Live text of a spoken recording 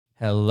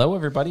Hello,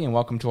 everybody, and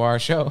welcome to our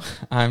show.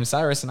 I'm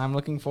Cyrus, and I'm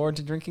looking forward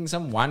to drinking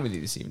some wine with you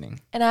this evening.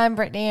 And I'm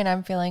Brittany, and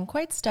I'm feeling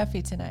quite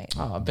stuffy tonight.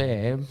 Oh,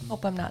 babe.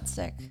 Hope I'm not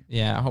sick.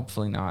 Yeah,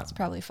 hopefully not. It's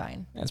probably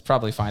fine. It's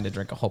probably fine to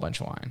drink a whole bunch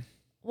of wine.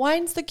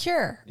 Wine's the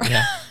cure.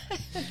 Yeah.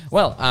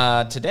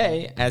 Well,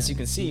 today, as you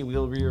can see,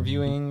 we'll be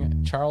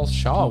reviewing Charles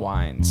Shaw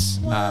wines.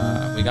 We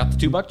got the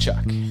 $2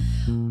 chuck.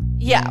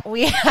 Yeah,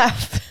 we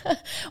have.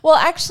 Well,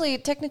 actually,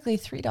 technically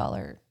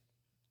 $3.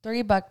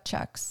 $3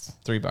 chucks.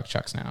 $3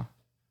 chucks now.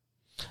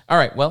 All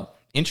right, well,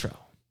 intro.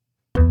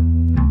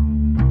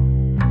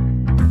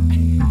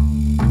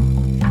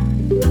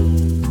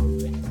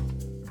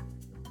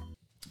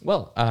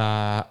 Well,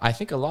 I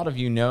think a lot of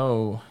you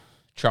know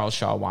Charles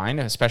Shaw wine,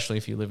 especially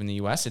if you live in the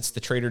U.S. It's the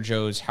Trader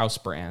Joe's house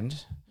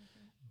brand,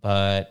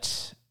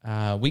 but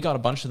we got a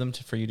bunch of them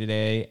for you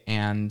today,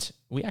 and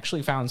we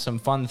actually found some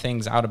fun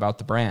things out about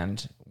the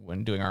brand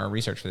when doing our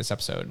research for this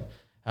episode.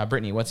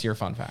 Brittany, what's your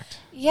fun fact?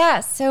 Yeah,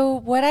 so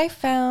what I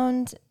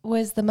found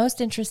was the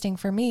most interesting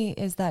for me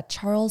is that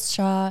Charles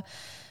Shaw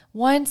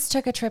once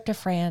took a trip to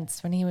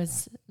France when he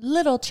was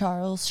little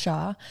Charles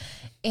Shaw,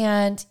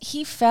 and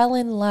he fell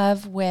in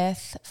love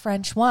with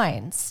French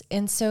wines.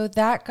 And so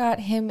that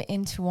got him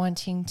into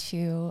wanting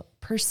to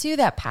pursue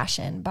that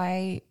passion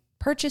by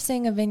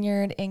purchasing a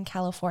vineyard in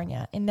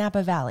California, in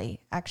Napa Valley,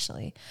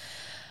 actually,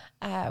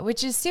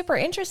 which is super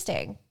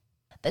interesting.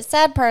 The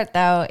sad part,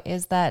 though,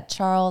 is that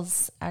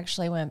Charles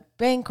actually went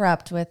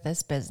bankrupt with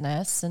this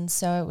business, and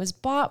so it was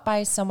bought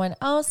by someone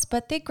else,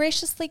 but they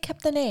graciously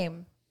kept the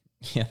name.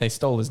 Yeah, they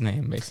stole his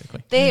name,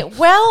 basically.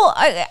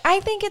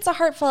 I think it's a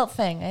heartfelt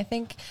thing. I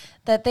think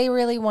that they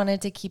really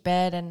wanted to keep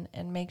it and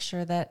make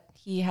sure that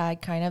he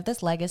had kind of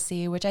this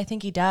legacy, which I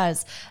think he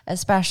does,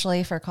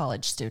 especially for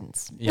college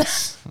students.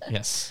 Yes,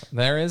 yes.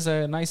 There is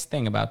a nice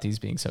thing about these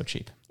being so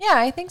cheap. Yeah,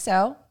 I think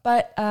so.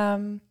 But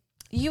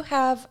you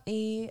have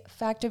a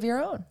fact of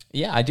your own.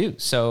 Yeah, I do.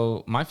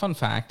 So my fun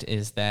fact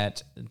is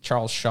that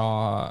Charles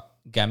Shaw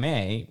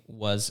Gamay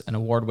was an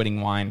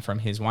award-winning wine from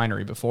his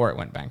winery before it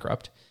went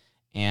bankrupt.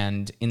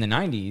 And in the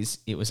 90s,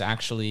 it was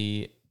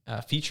actually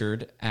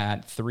featured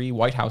at 3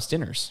 White House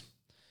dinners.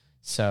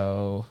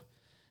 So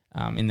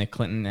in the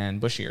Clinton and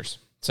Bush years.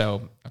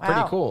 So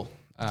pretty cool.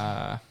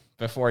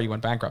 Before he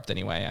went bankrupt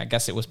anyway. I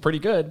guess it was pretty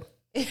good.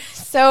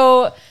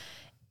 So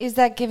is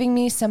that giving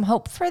me some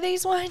hope for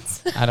these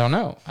wines? I don't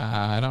know.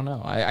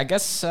 I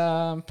guess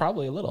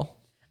probably a little.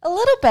 A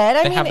little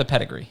bit. They have the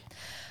pedigree.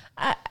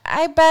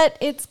 I bet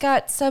it's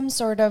got some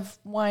sort of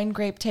wine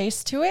grape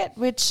taste to it,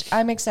 which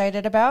I'm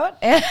excited about.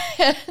 And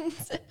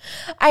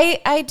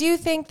I do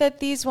think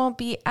that these won't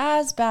be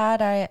as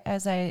bad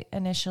as I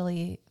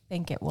initially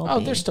think it will be. Oh,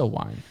 they're still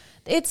wine.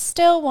 It's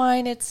still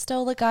wine. It's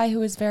still the guy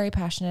who is very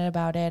passionate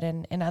about it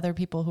and other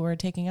people who are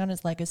taking on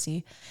his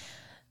legacy.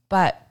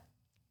 But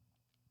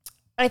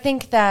I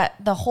think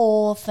that the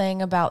whole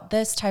thing about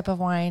this type of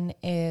wine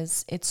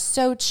is it's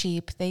so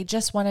cheap. They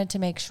just wanted to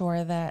make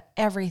sure that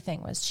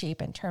everything was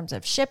cheap in terms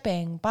of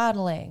shipping,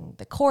 bottling,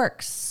 the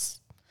corks.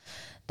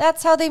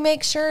 That's how they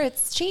make sure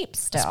it's cheap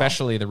still.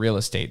 Especially the real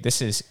estate.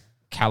 This is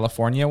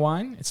California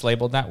wine. It's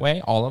labeled that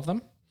way, all of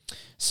them.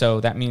 So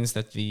that means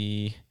that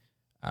the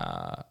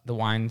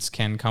wines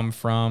can come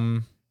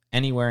from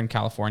anywhere in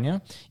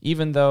California,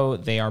 even though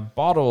they are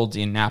bottled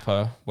in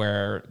Napa,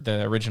 where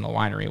the original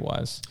winery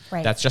was.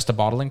 Right. That's just a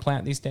bottling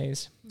plant these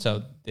days.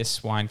 So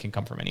this wine can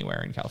come from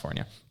anywhere in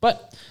California.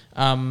 But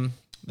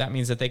that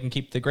means that they can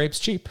keep the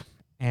grapes cheap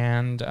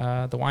and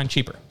the wine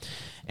cheaper.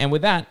 And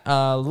with that,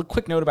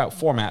 quick note about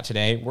format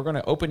today. We're going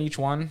to open each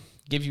one,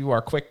 give you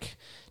our quick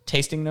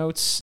tasting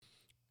notes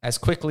as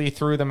quickly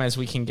through them as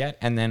we can get,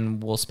 and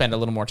then we'll spend a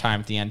little more time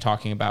at the end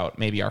talking about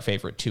maybe our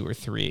favorite 2 or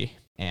 3,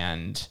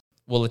 and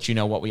we'll let you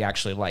know what we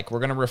actually like.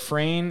 We're going to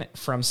refrain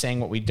from saying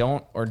what we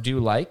don't or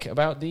do like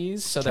about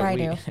these so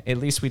that at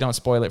least we don't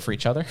spoil it for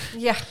each other.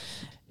 Yeah.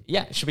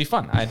 Yeah, it should be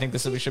fun. I think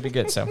this should be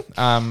good. So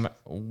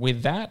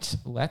with that,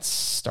 let's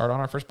start on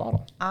our first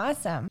bottle.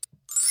 Awesome.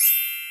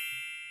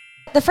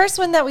 The first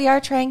one that we are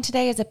trying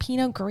today is a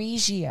Pinot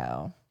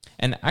Grigio.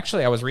 And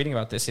actually, I was reading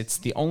about this. It's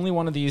the only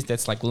one of these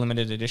that's like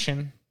limited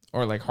edition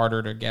or like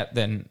harder to get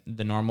than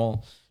the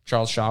normal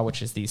Charles Shaw,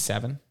 which is these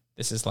 7.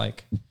 This is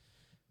like,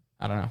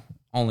 I don't know.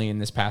 Only in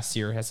this past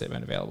year has it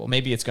been available.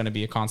 Maybe it's going to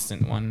be a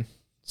constant one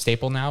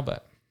staple now,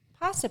 but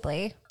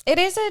possibly. It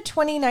is a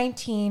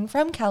 2019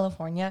 from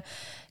California.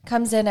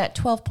 Comes in at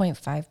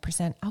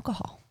 12.5%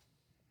 alcohol.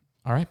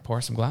 All right,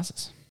 pour some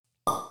glasses.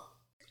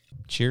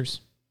 Cheers.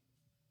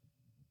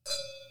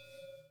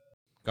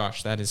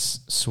 Gosh, that is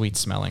sweet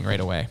smelling right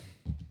away.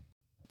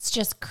 It's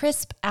just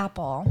crisp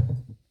apple.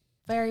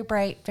 Very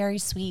bright, very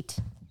sweet.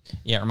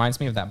 Yeah, it reminds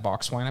me of that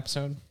box wine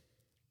episode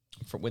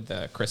with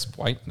the crisp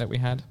white that we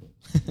had.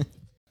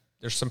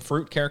 There's some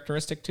fruit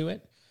characteristic to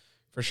it,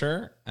 for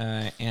sure.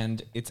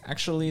 And it's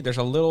actually, there's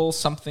a little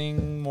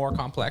something more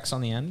complex on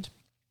the end.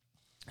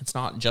 It's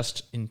not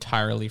just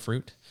entirely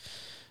fruit.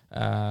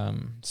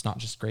 It's not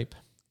just grape.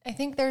 I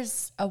think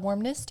there's a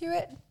warmness to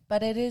it,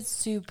 but it is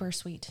super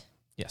sweet.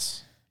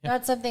 Yes. Yep.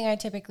 Not something I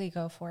typically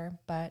go for,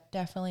 but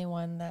definitely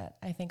one that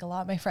I think a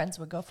lot of my friends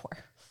would go for.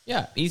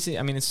 Yeah, easy.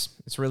 I mean, it's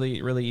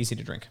really, really easy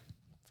to drink.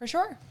 For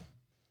sure.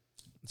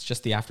 It's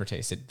just the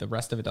aftertaste. The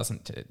rest of it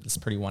doesn't. It's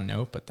pretty one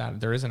note, but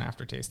there is an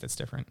aftertaste that's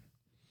different.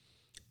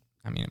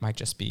 I mean, it might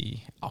just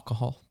be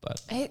alcohol,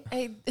 but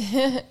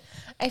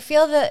I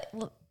feel that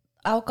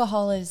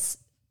alcohol is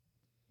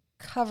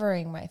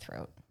covering my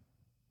throat.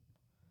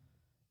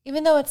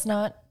 Even though it's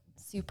not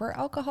super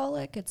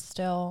alcoholic, it's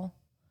still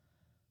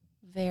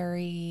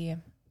very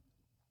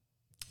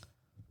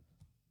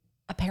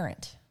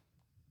apparent.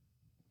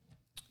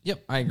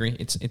 Yep, I agree.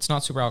 It's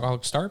not super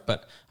alcoholic to start,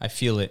 but I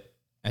feel it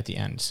at the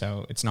end,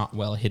 so it's not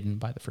well hidden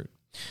by the fruit.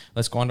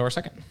 Let's go on to our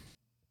second.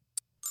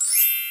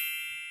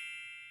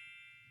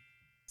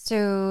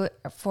 So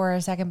for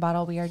our second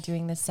bottle, we are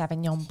doing the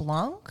Sauvignon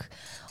Blanc,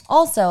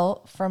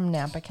 also from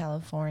Napa,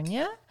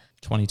 California.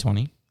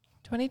 2020.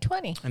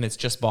 2020. And it's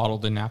just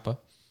bottled in Napa.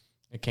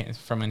 It can't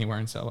from anywhere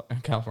in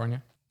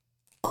California.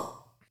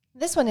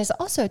 This one is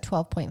also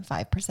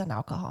 12.5%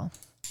 alcohol.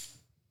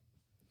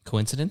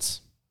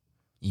 Coincidence?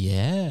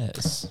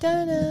 Yes.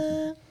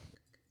 Ta-da.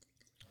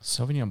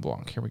 Sauvignon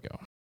Blanc. Here we go.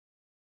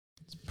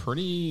 It's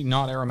pretty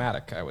not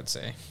aromatic, I would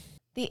say.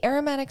 The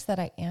aromatics that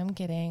I am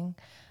getting,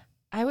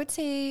 I would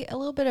say a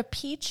little bit of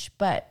peach,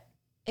 but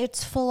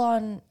it's full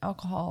on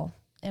alcohol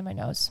in my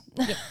nose.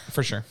 Yep,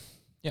 for sure.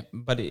 Yep,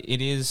 but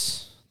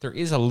there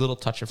is a little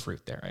touch of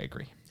fruit there. I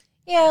agree.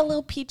 Yeah, a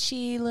little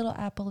peachy, a little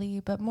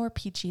appley, but more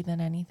peachy than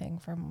anything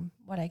from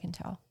what I can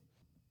tell.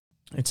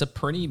 It's a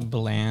pretty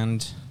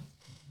bland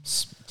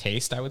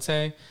taste, I would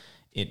say.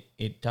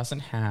 It doesn't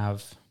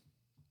have,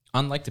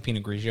 unlike the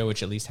Pinot Grigio,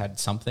 which at least had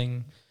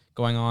something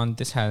going on,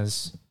 this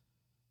has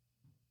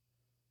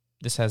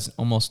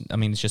almost, I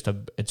mean,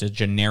 it's a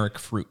generic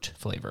fruit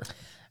flavor.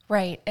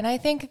 Right. And I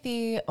think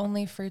the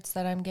only fruits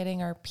that I'm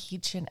getting are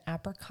peach and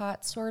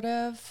apricot sort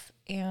of,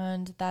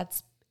 and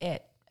that's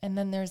it. And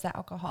then there's the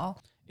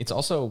alcohol. It's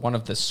also one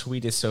of the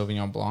sweetest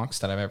Sauvignon Blancs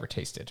that I've ever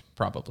tasted,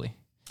 probably.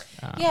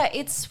 Yeah,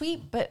 it's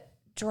sweet but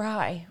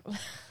dry.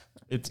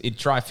 It's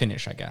dry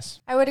finish, I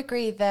guess. I would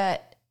agree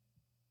that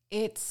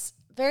it's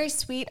very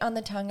sweet on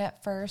the tongue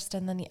at first,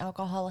 and then the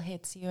alcohol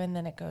hits you, and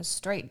then it goes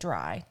straight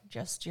dry.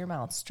 Just your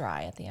mouth's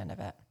dry at the end of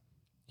it.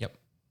 Yep.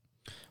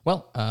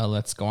 Well,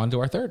 let's go on to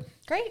our third.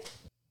 Great.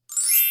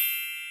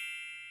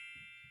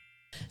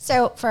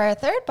 So for our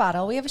third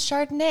bottle, we have a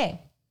Chardonnay.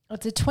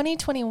 It's a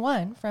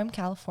 2021 from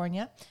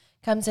California.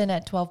 Comes in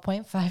at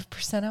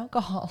 12.5%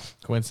 alcohol.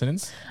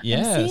 Coincidence?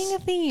 Yes. I'm seeing a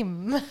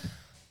theme.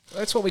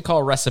 That's what we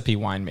call recipe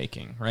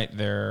winemaking, right?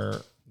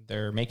 They're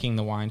making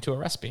the wine to a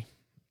recipe,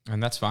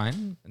 and that's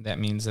fine. That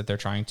means that they're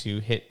trying to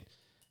hit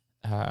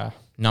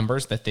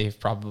numbers that they've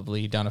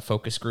probably done a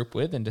focus group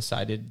with and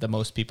decided the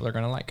most people are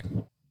going to like.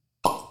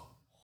 All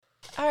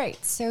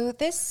right, so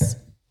this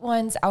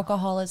one's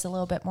alcohol is a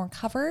little bit more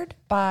covered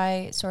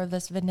by sort of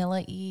this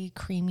vanilla-y,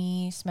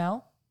 creamy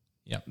smell.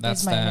 Yep,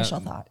 that's my initial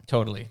thought.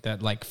 Totally,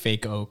 that like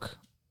fake oak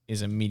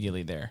is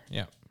immediately there.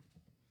 Yeah.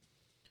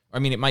 I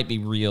mean, it might be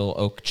real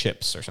oak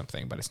chips or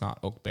something, but it's not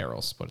oak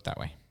barrels, put it that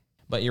way.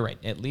 But you're right.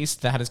 At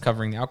least that is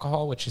covering the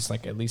alcohol, which is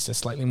like at least a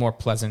slightly more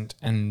pleasant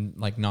and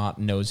like not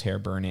nose hair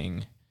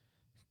burning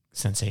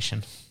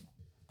sensation.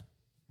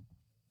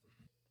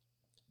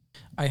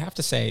 I have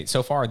to say,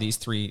 so far these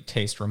three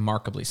taste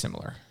remarkably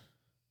similar.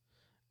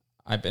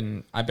 I've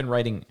been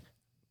writing,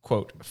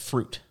 quote,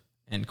 fruit,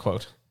 end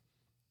quote,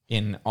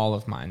 in all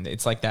of mine.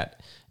 It's like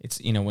that. It's,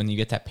 you know, when you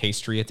get that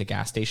pastry at the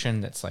gas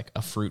station, that's like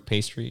a fruit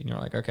pastry, and you're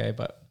like, okay,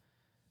 but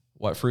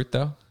what fruit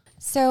though?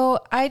 So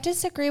I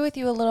disagree with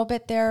you a little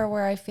bit there,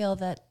 where I feel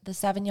that the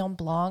Sauvignon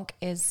Blanc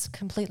is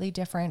completely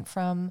different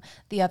from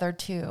the other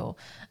two,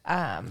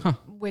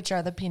 which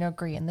are the Pinot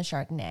Gris and the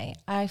Chardonnay.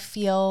 I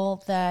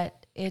feel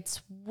that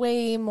it's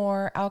way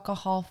more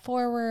alcohol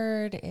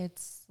forward.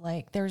 It's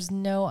like there's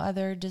no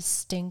other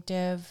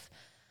distinctive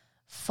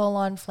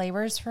full-on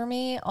flavors for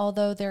me,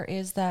 although there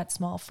is that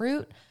small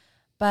fruit.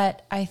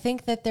 But I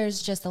think that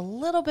there's just a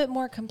little bit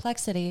more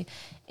complexity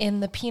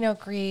in the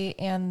Pinot Gris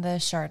and the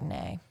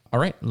Chardonnay. All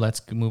right,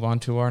 let's move on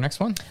to our next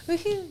one.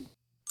 Woohoo!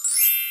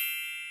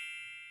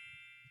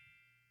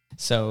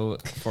 So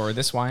for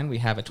this wine, we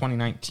have a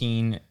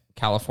 2019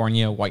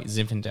 California White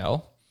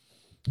Zinfandel,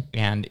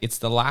 and it's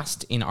the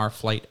last in our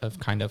flight of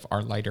kind of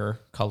our lighter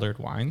colored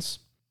wines.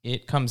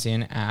 It comes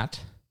in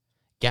at,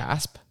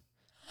 gasp,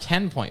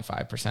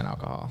 10.5%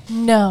 alcohol.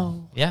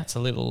 No. Yeah, it's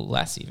a little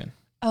less even.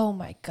 Oh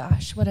my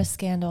gosh, what a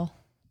scandal.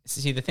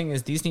 See, the thing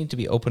is, these need to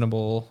be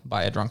openable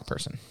by a drunk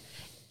person.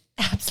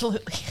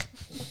 Absolutely.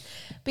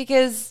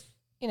 Because,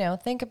 you know,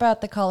 think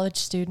about the college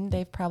student.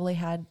 They've probably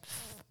had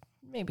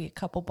maybe a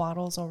couple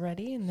bottles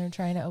already, and they're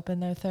trying to open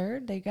their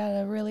third. They got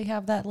to really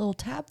have that little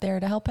tab there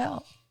to help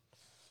out.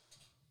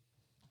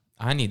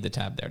 I need the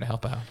tab there to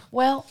help out.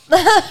 Well,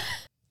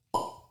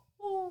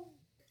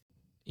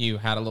 you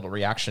had a little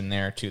reaction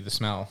there to the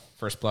smell.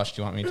 First blush,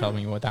 do you want me to tell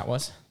me what that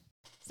was?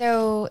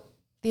 So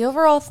the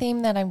overall theme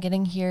that I'm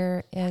getting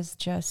here is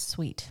just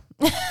sweet.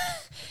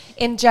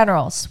 In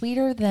general,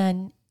 sweeter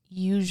than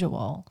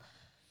usual.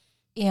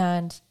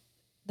 And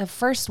the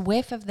first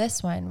whiff of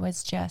this one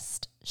was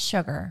just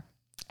sugar.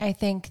 I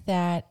think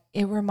that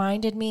it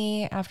reminded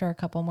me after a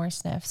couple more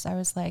sniffs, I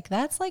was like,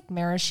 that's like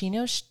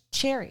maraschino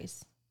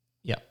cherries.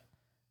 Yeah.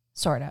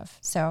 Sort of.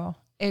 So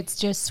it's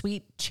just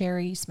sweet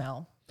cherry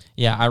smell.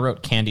 Yeah, I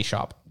wrote candy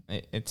shop.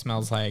 It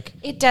smells like...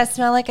 It does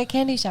smell like a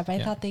candy shop. I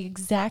thought the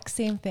exact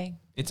same thing.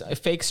 It's a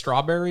fake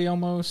strawberry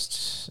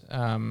almost.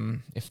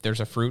 If there's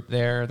a fruit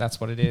there, that's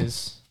what it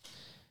is.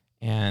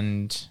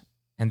 And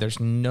there's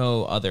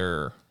no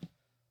other...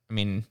 I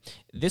mean,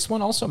 this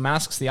one also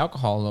masks the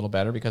alcohol a little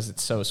better because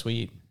it's so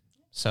sweet.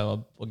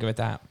 So we'll give it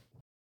that.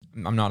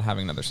 I'm not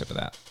having another sip of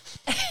that.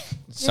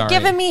 You're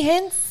giving me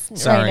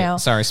hints right now.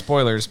 Sorry,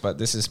 spoilers, but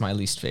this is my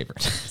least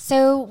favorite.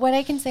 So what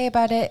I can say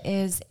about it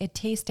is it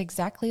tastes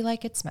exactly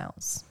like it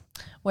smells,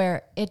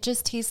 where it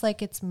just tastes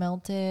like it's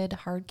melted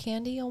hard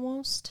candy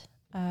almost,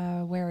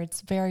 where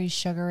it's very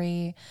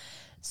sugary,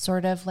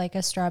 sort of like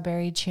a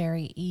strawberry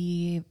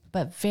cherry-y,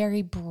 but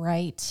very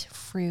bright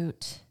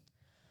fruit,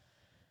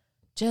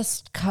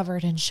 just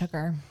covered in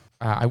sugar.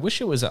 I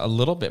wish it was a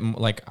little bit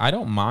like, I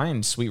don't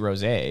mind sweet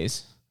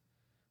rosés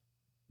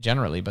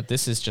generally, but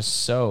this is just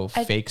so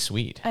fake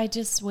sweet. I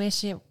just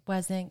wish it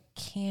wasn't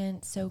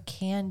so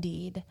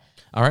candied.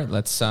 All right,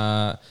 let's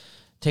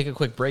take a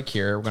quick break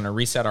here. We're going to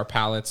reset our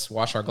palates,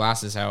 wash our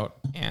glasses out,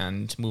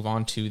 and move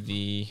on to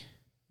the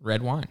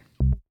red wine.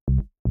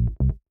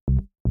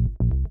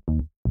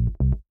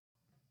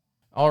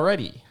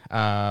 Alrighty,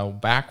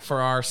 back for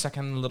our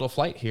second little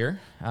flight here.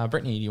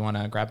 Brittany, do you want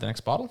to grab the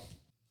next bottle?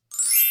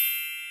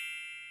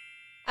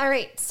 All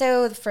right,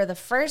 so for the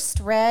first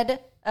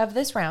red of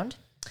this round,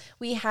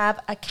 we have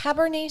a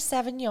Cabernet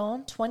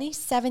Sauvignon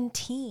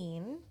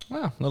 2017.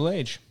 Wow, little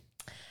age.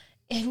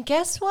 And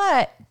guess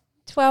what?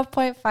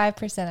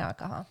 12.5%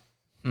 alcohol.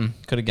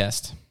 Could have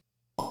guessed.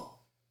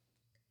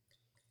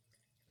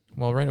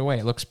 Well, right away,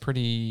 it looks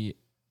pretty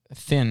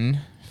thin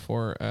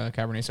for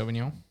Cabernet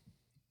Sauvignon.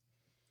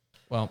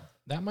 Well,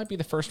 that might be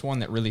the first one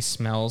that really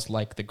smells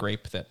like the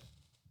grape that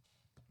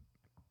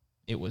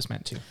it was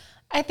meant to.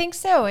 I think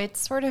so. It's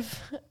sort of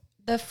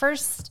the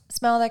first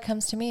smell that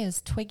comes to me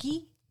is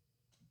twiggy.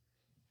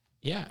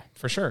 Yeah,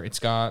 for sure. It's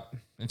got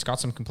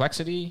some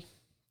complexity.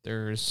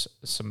 There's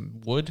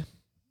some wood,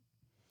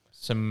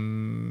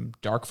 some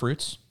dark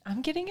fruits.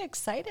 I'm getting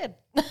excited.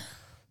 I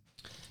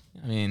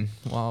mean,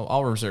 well,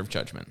 I'll reserve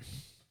judgment.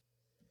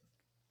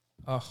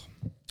 Oh,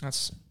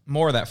 that's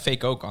more of that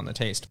fake oak on the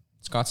taste.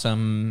 It's got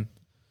some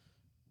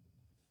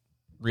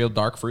real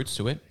dark fruits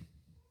to it.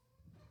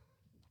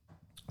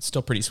 It's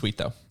still pretty sweet,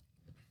 though.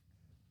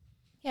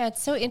 Yeah,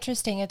 it's so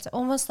interesting. It's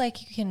almost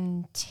like you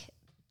can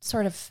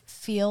sort of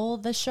feel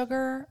the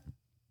sugar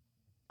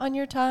on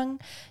your tongue.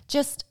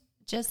 Just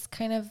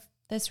kind of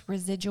this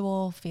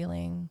residual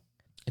feeling.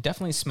 It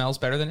definitely smells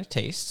better than it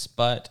tastes,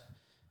 but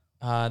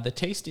the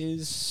taste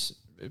is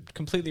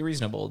completely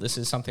reasonable. This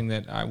is something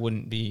that I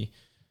wouldn't be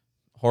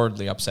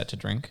horribly upset to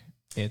drink.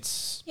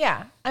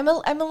 Yeah, I'm a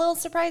little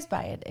surprised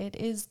by it. It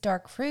is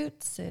dark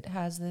fruits. It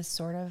has this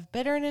sort of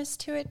bitterness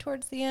to it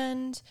towards the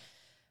end,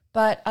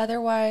 but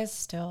otherwise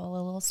still a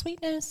little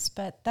sweetness,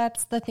 but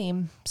that's the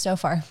theme so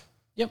far.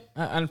 Yep,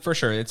 and for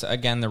sure, it's,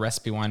 again, the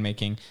recipe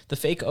winemaking. The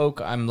fake oak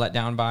I'm let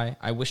down by.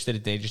 I wish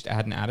that they just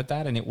hadn't added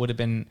that, and it would have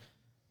been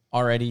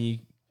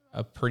already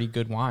a pretty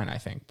good wine, I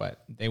think.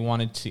 But they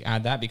wanted to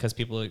add that because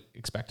people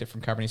expect it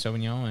from Cabernet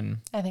Sauvignon, and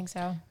I think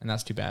so. And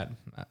that's too bad.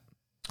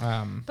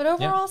 But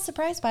overall,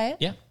 surprised by it.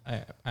 Yeah,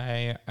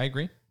 I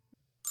agree.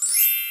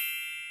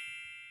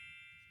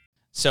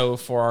 So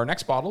for our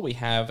next bottle, we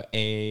have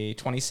a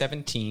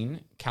 2017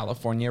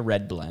 California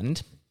Red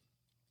Blend.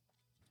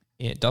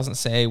 It doesn't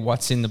say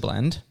what's in the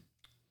blend,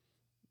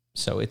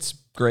 so it's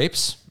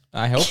grapes,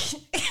 I hope.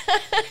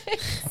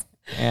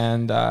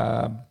 And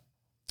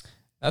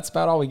that's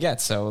about all we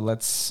get. So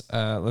let's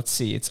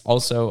see. It's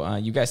also,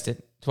 you guessed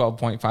it,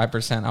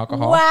 12.5%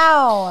 alcohol.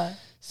 Wow.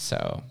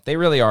 So they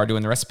really are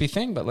doing the recipe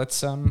thing, but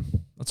let's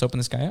open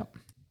this guy up.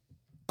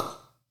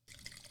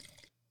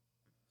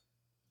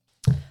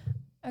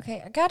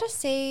 Okay, I gotta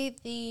say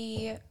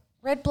the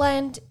red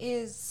blend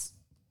is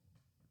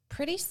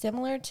pretty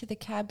similar to the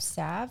Cab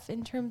Sav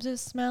in terms of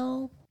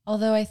smell,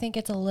 although I think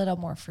it's a little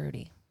more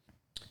fruity.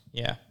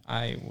 Yeah,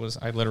 I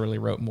literally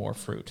wrote more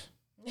fruit.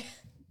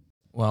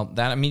 Well,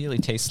 that immediately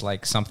tastes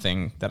like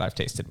something that I've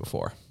tasted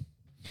before,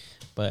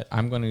 but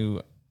I'm going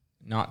to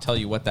not tell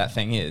you what that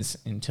thing is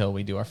until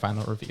we do our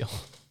final reveal.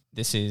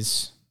 This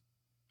is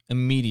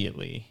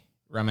immediately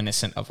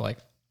reminiscent of like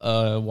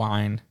a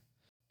wine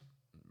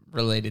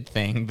related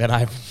thing that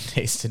I've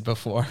tasted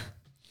before.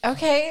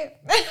 Okay.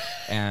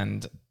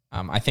 And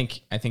I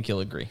think you'll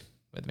agree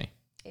with me.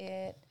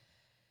 It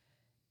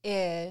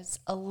is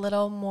a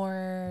little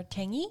more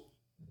tangy.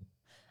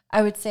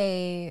 I would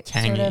say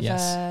Tangy, sort of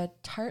yes. a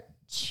tart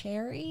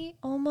cherry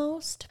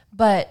almost,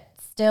 but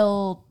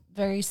still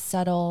very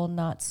subtle,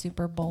 not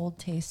super bold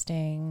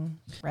tasting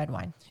red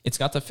wine. It's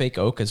got the fake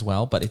oak as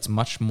well, but it's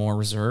much more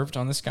reserved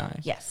on this guy.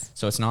 Yes.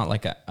 So it's not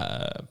like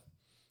a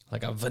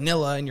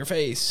vanilla in your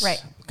face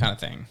kind of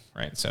thing,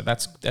 right? So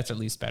that's at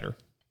least better.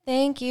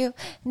 Thank you.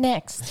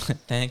 Next.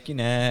 Thank you.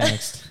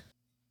 Next.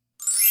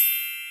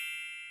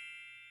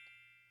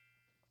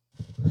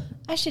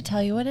 I should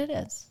tell you what it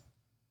is.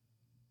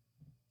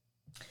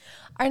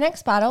 Our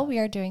next bottle, we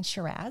are doing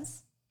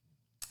Shiraz.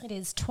 It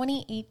is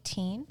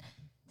 2018,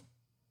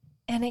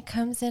 and it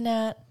comes in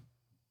at,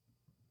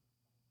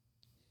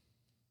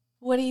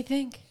 what do you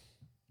think?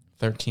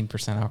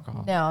 13%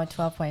 alcohol. No,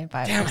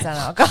 12.5%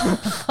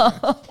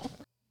 alcohol.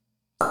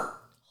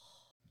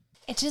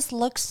 It just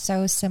looks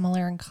so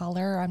similar in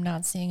color. I'm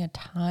not seeing a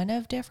ton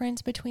of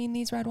difference between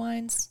these red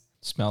wines.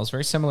 Smells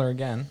very similar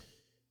again.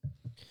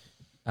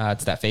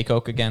 It's that fake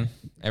oak again,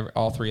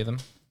 all three of them.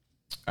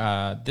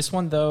 This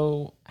one,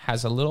 though,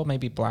 has a little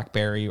maybe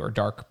blackberry or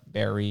dark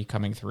berry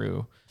coming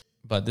through.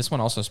 But this one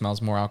also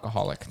smells more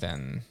alcoholic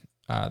than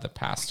the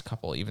past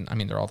couple. Even, I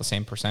mean, they're all the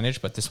same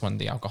percentage, but this one,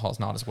 the alcohol is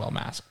not as well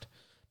masked.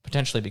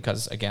 Potentially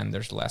because, again,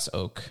 there's less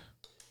oak.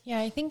 Yeah,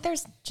 I think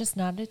there's just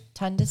not a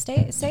ton to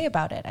say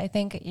about it. I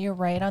think you're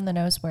right on the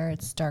nose where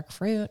it's dark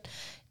fruit.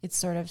 It's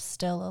sort of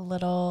still a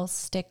little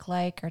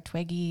stick-like or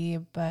twiggy,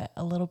 but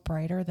a little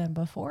brighter than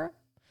before.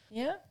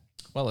 Yeah.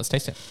 Well, let's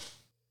taste it.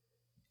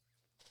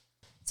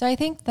 So I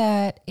think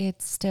that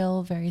it's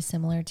still very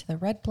similar to the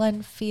red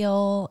blend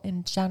feel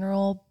in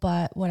general,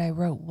 but what I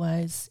wrote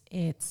was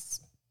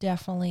it's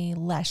definitely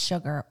less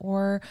sugar,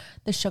 or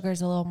the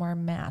sugar's a little more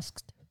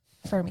masked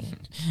for me.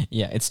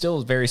 Yeah, it's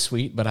still very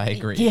sweet, but I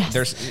agree. Yes.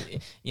 There's,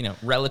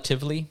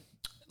 relatively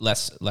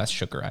less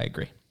sugar. I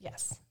agree.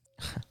 Yes.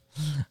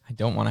 I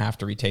don't want to have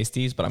to retaste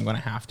these, but I'm going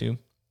to have to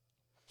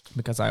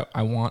because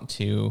I want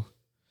to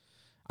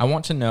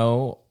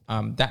know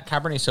that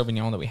Cabernet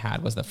Sauvignon that we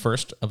had was the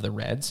first of the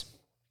reds.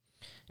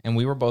 And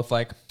we were both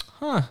like,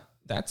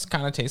 that's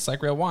kind of tastes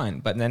like real wine.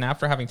 But then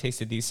after having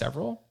tasted these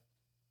several,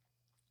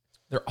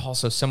 they're all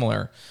so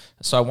similar.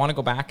 So I want to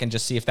go back and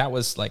just see if that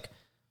was like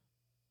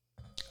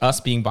us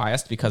being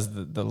biased because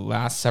the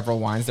last several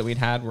wines that we'd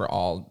had were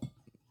all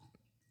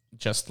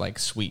just like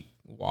sweet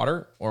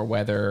water, or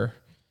whether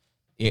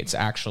it's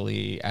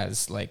actually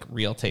as like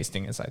real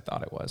tasting as I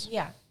thought it was.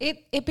 Yeah.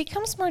 It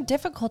becomes more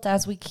difficult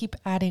as we keep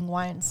adding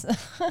wines.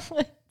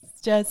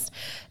 It's just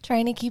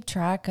trying to keep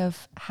track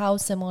of how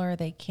similar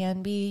they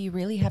can be. You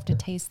really have to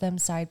taste them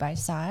side by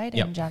side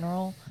in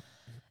general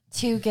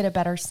to get a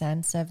better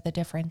sense of the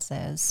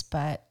differences.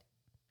 But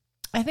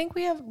I think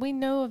we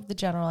know of the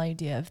general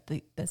idea of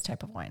this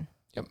type of wine.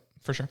 Yep,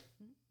 for sure.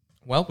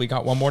 Well, we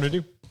got one more to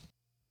do.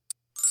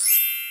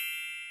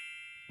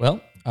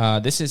 Well,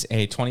 this is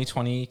a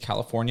 2020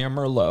 California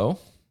Merlot,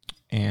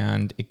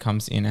 and it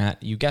comes in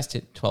at, you guessed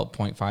it,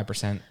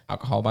 12.5%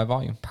 alcohol by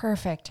volume.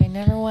 Perfect. I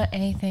never want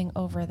anything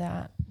over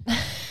that.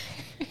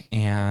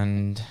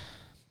 And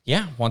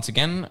yeah, once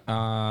again,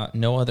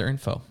 no other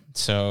info.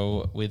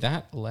 So with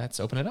that, let's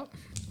open it up.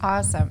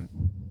 Awesome.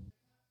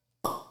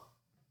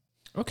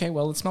 Okay,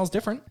 well, it smells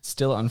different.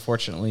 Still,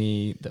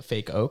 unfortunately, the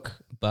fake oak,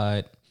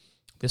 but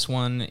this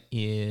one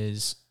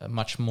is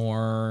much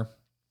more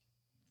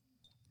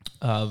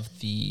of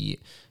the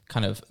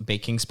kind of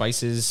baking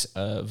spices,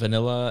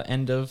 vanilla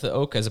end of the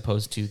oak, as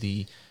opposed to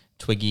the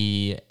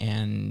twiggy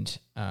and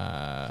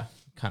kind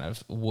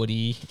of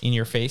woody in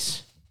your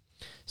face.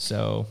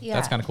 So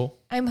that's kind of cool.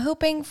 I'm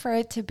hoping for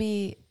it to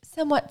be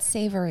somewhat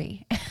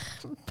savory,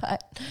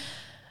 but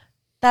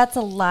that's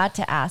a lot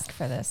to ask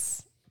for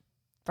this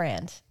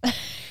brand.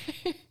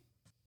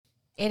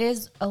 It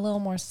is a little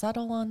more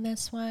subtle on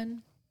this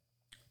one.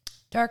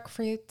 Dark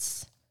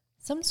fruits,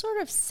 some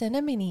sort of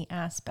cinnamony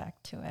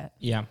aspect to it.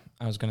 Yeah,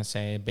 I was going to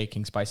say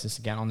baking spices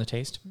again on the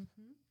taste.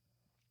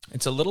 Mm-hmm.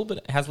 It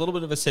has a little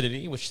bit of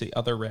acidity, which the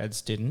other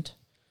reds didn't.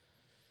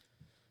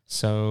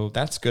 So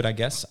that's good, I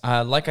guess.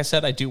 Like I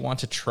said, I do want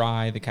to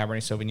try the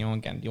Cabernet Sauvignon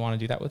again. Do you want to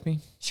do that with me?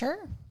 Sure.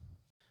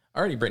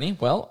 Alrighty, Brittany.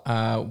 Well,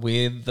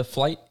 with the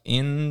flight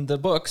in the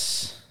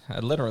books,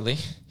 literally,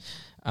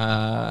 what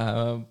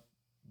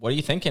are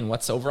you thinking?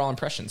 What's overall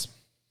impressions?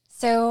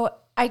 So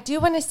I do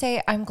want to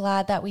say I'm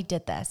glad that we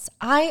did this.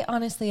 I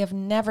honestly have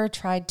never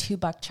tried 2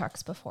 buck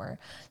chucks before.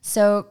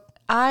 So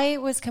I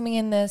was coming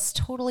in this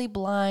totally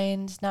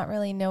blind, not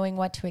really knowing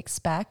what to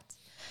expect.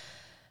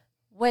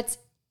 What's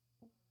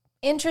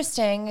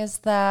interesting is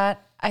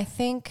that I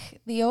think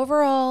the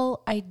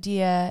overall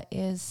idea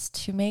is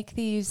to make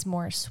these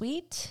more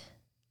sweet,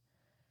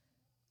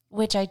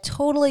 which I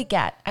totally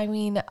get. I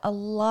mean, a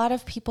lot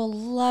of people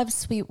love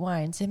sweet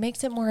wines. It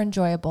makes it more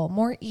enjoyable,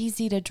 more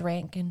easy to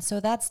drink. And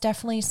so that's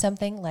definitely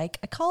something like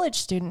a college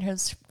student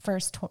who's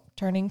first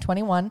turning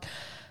 21,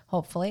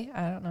 hopefully,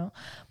 I don't know.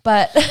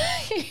 But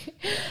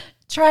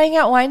trying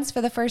out wines for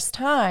the first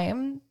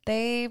time,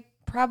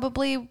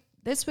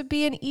 this would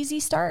be an easy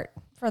start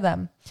for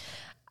them.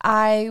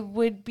 I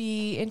would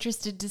be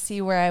interested to see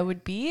where I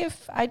would be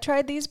if I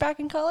tried these back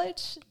in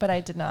college, but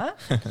I did not.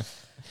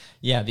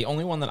 Yeah, the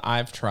only one that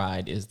I've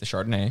tried is the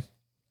Chardonnay.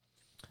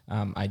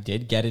 I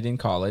did get it in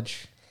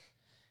college,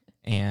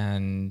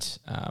 and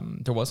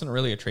there wasn't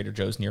really a Trader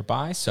Joe's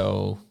nearby,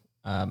 so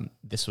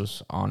this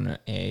was on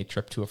a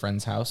trip to a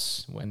friend's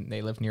house when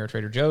they lived near a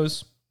Trader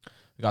Joe's.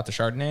 We got the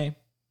Chardonnay.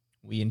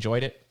 We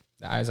enjoyed it,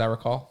 as I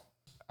recall.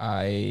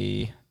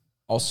 I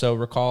also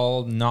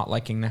recall not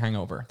liking the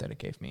hangover that it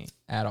gave me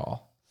at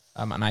all.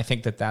 And I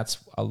think that that's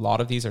a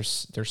lot of these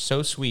they're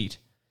so sweet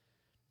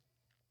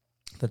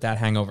that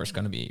hangover is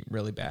going to be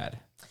really bad.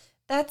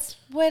 That's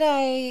what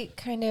I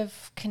kind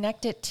of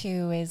connect it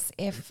to is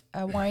if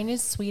a wine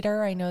is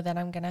sweeter, I know that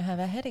I'm going to have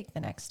a headache the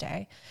next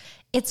day.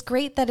 It's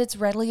great that it's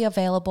readily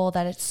available,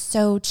 that it's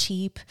so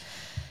cheap,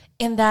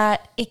 and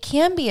that it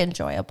can be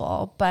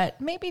enjoyable,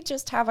 but maybe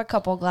just have a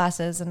couple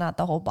glasses and not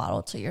the whole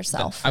bottle to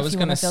yourself. I was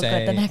going to feel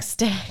good the next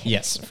day.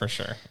 Yes, for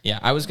sure. Yeah,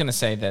 I was going to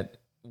say that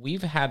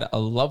we've had a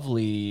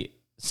lovely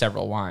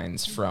several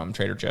wines from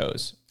Trader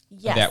Joe's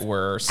that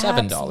were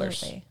 $7,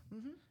 absolutely.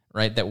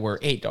 right? That were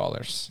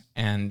 $8.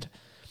 And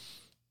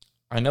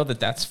I know that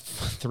that's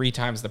 3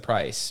 times the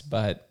price,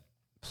 but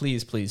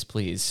please, please,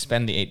 please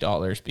spend the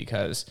 $8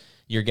 because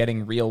you're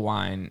getting real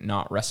wine,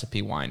 not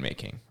recipe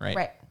winemaking, right?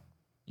 Right.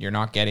 You're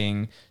not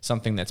getting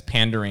something that's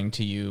pandering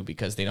to you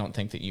because they don't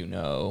think that you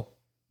know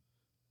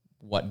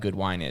what good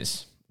wine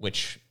is,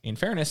 which in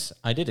fairness,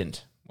 I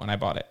didn't when I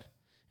bought it.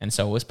 And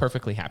so I was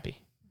perfectly happy.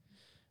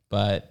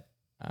 But,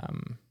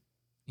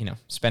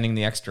 spending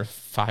the extra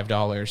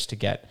 $5 to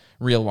get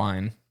real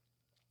wine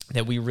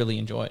that we really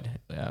enjoyed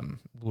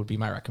would be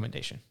my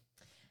recommendation.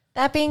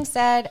 That being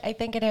said, I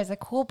think it has a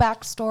cool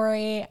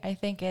backstory. I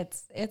think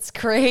it's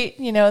great,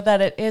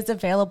 that it is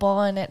available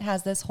and it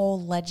has this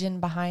whole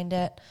legend behind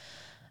it.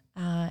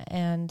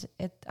 And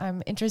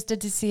I'm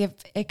interested to see if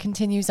it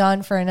continues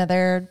on for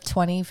another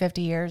 20,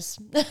 50 years.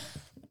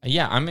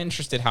 Yeah, I'm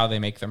interested how they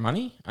make their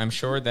money. I'm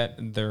sure that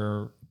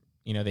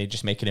they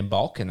just make it in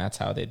bulk and that's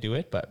how they do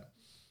it. But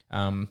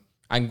I'm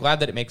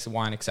glad that it makes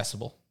wine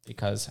accessible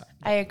because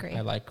I agree.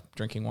 I like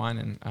drinking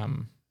wine.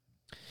 And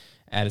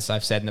as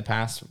I've said in the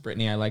past,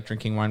 Brittany, I like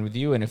drinking wine with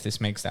you. And if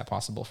this makes that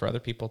possible for other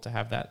people to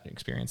have that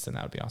experience, then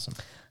that would be awesome.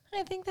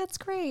 I think that's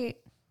great.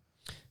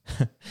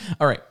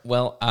 All right.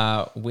 Well,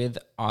 with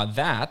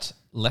that,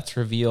 let's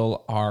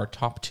reveal our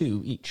top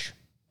 2 each.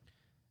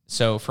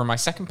 So for my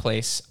second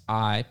place,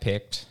 I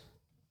picked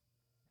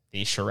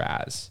the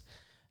Shiraz.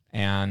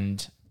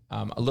 And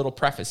a little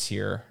preface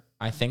here.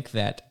 I think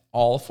that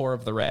all 4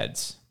 of the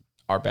reds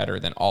are better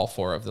than all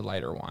 4 of the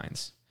lighter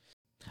wines.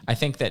 I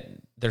think that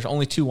there's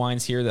only 2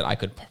 wines here that I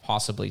could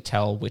possibly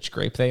tell which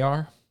grape they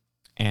are.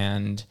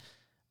 And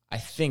I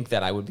think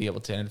that I would be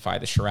able to identify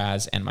the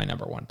Shiraz and my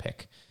number 1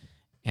 pick.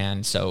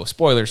 And so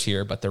spoilers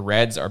here, but the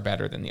reds are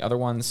better than the other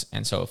ones.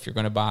 And so if you're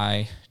going to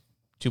buy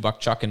 $2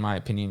 Chuck, in my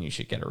opinion, you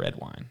should get a red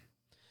wine.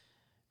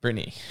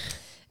 Brittany,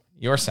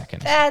 your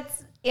second.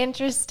 That's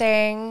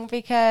interesting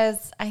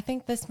because I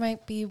think this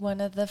might be one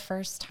of the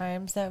first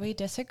times that we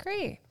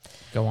disagree.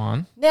 Go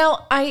on.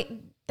 Now,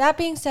 that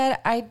being said,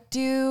 I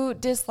do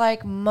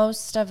dislike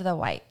most of the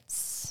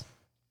whites.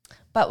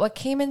 But what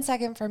came in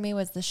second for me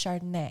was the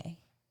Chardonnay.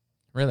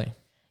 Really?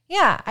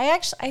 Yeah,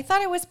 I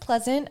thought it was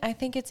pleasant. I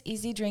think it's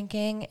easy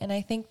drinking, and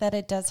I think that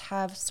it does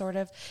have sort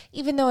of,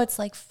 even though it's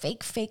like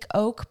fake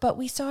oak, but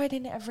we saw it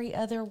in every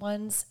other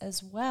ones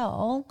as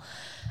well.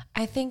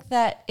 I think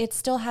that it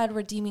still had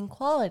redeeming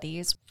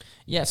qualities.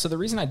 Yeah, so the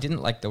reason I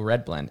didn't like the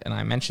red blend, and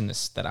I mentioned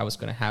this, that I was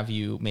going to have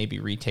you maybe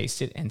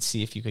retaste it and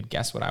see if you could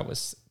guess what I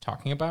was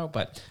talking about,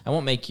 but I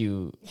won't make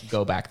you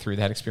go back through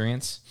that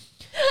experience.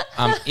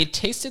 It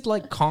tasted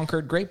like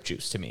Concord grape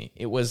juice to me.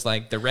 It was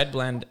like the red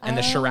blend, and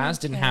the Shiraz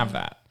didn't have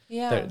that.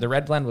 Yeah. The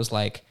red blend was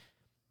like,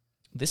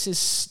 this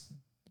is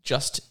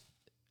just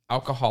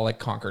alcoholic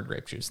Concord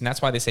grape juice. And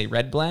that's why they say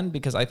red blend,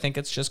 because I think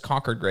it's just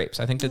Concord grapes.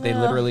 I think that they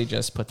literally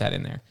just put that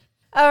in there.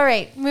 All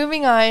right,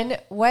 moving on.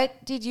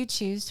 What did you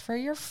choose for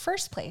your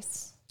first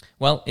place?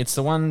 Well, it's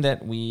the one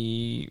that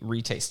we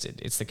retasted.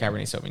 It's the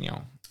Cabernet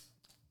Sauvignon.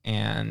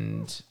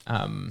 And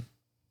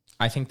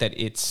I think that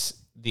it's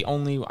the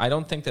only, I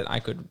don't think that I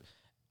could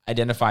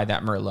identify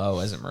that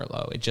Merlot as a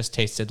Merlot. It just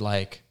tasted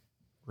like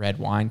red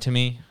wine to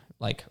me.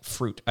 Like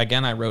fruit.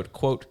 Again, I wrote,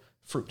 quote,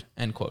 fruit,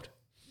 end quote.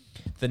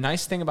 The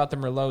nice thing about the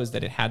Merlot is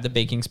that it had the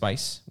baking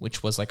spice,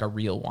 which was like a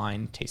real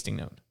wine tasting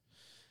note.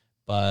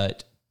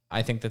 But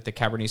I think that the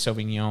Cabernet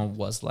Sauvignon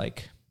was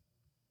like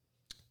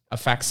a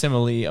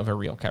facsimile of a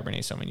real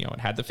Cabernet Sauvignon.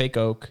 It had the fake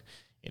oak.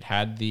 It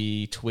had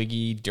the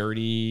twiggy,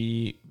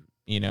 dirty,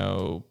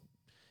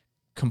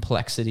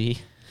 complexity,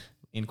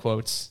 in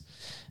quotes,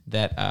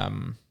 that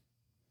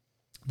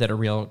that a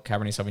real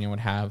Cabernet Sauvignon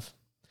would have.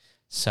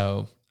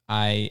 So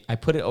I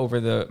put it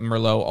over the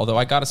Merlot, although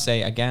I got to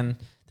say, again,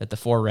 that the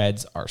 4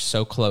 reds are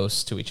so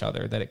close to each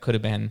other that it could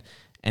have been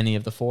any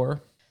of the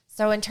 4.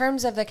 So in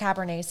terms of the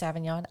Cabernet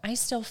Sauvignon, I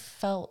still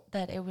felt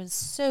that it was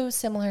so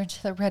similar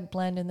to the red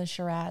blend and the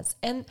Shiraz.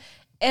 And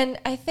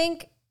I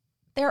think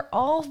they're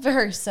all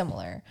very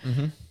similar.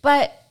 Mm-hmm.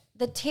 But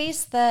the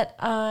taste that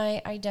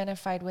I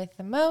identified with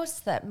the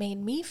most that made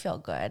me feel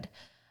good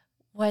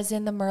was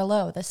in the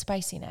Merlot, the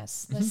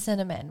spiciness, the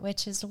cinnamon,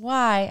 which is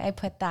why I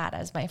put that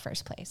as my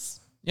first place.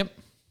 Yep.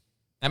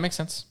 That makes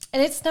sense.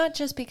 And it's not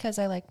just because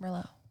I like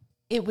Merlot.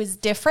 It was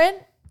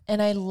different,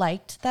 and I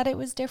liked that it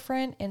was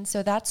different, and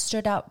so that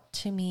stood out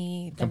to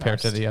me compared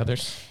to the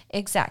others.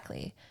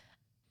 Exactly.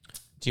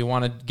 Do you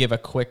want to give a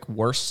quick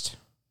worst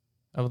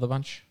of the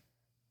bunch?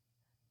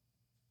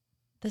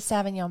 The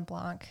Sauvignon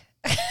Blanc.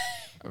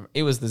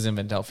 It was the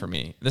Zinfandel for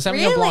me. The Sauvignon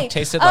Really? Blanc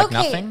tasted like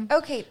nothing.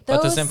 Okay,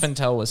 But the those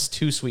Zinfandel was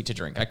too sweet to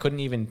drink. I couldn't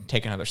even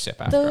take another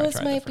sip after I those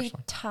tried might the be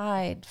first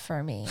tied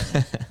for me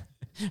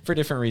for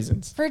different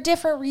reasons. for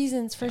different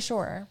reasons, for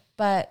sure.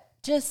 But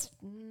just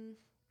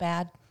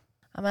bad.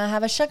 I'm gonna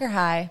have a sugar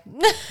high.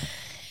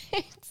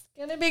 It's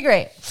gonna be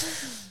great.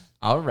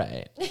 All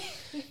right.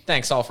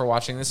 Thanks all for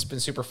watching. This has been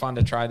super fun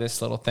to try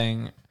this little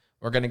thing.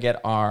 We're going to get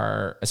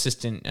our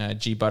assistant,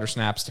 G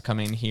Buttersnaps, to come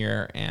in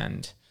here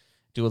and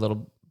do a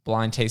little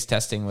blind taste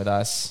testing with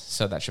us.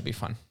 So that should be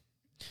fun.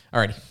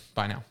 Alrighty.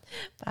 Bye now.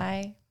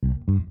 Bye.